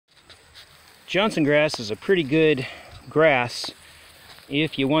Johnson grass is a pretty good grass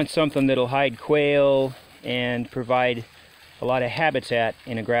if you want something that'll hide quail and provide a lot of habitat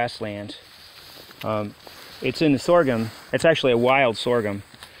in a grassland. It's in the sorghum. It's actually a wild sorghum.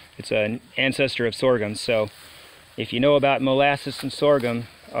 It's an ancestor of sorghum. So if you know about molasses and sorghum,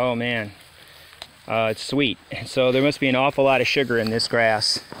 oh man, it's sweet. So there must be an awful lot of sugar in this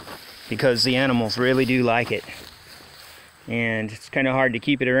grass because the animals really do like it. And it's kind of hard to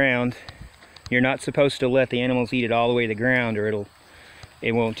keep it around. You're not supposed to let the animals eat it all the way to the ground or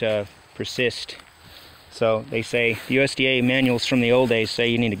it won't persist. So they say, the USDA manuals from the old days say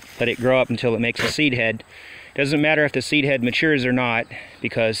you need to let it grow up until it makes a seed head. Doesn't matter if the seed head matures or not,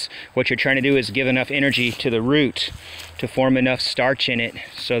 because what you're trying to do is give enough energy to the root to form enough starch in it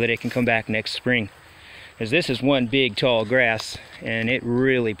so that it can come back next spring. Because this is one big tall grass and it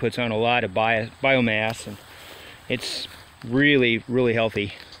really puts on a lot of biomass, and it's really, really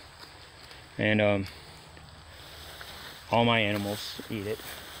healthy. And all my animals eat it.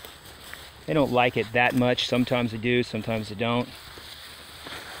 They don't like it that much. Sometimes they do, sometimes they don't.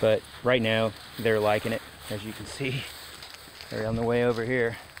 But right now, they're liking it, as you can see. They're on the way over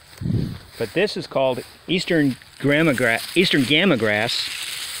here. But this is called Eastern gamma grass.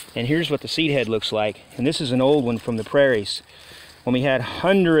 And here's what the seed head looks like. And this is an old one from the prairies. When we had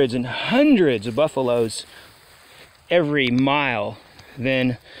hundreds and hundreds of buffaloes every mile,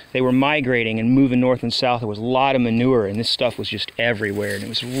 then they were migrating and moving north and south. There was a lot of manure, and this stuff was just everywhere, and it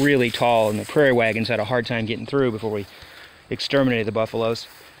was really tall, and the prairie wagons had a hard time getting through before we exterminated the buffaloes.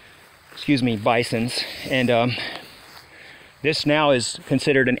 Excuse me, bisons. And this now is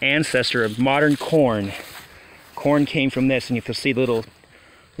considered an ancestor of modern corn. Corn came from this, and you can see little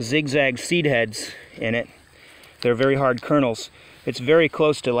zigzag seed heads in it. They're very hard kernels. It's very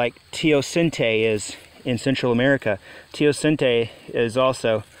close to like teosinte is in Central America. Teosinte is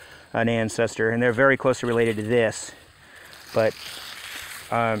also an ancestor, and they're very closely related to this. But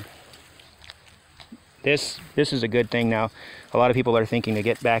this is a good thing now. A lot of people are thinking to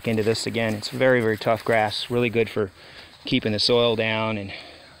get back into this again. It's very, very tough grass. Really good for keeping the soil down and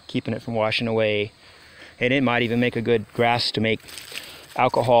keeping it from washing away. And it might even make a good grass to make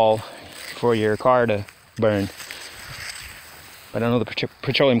alcohol for your car to burn. But I know the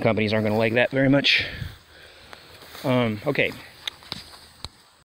petroleum companies aren't going to like that very much. Okay.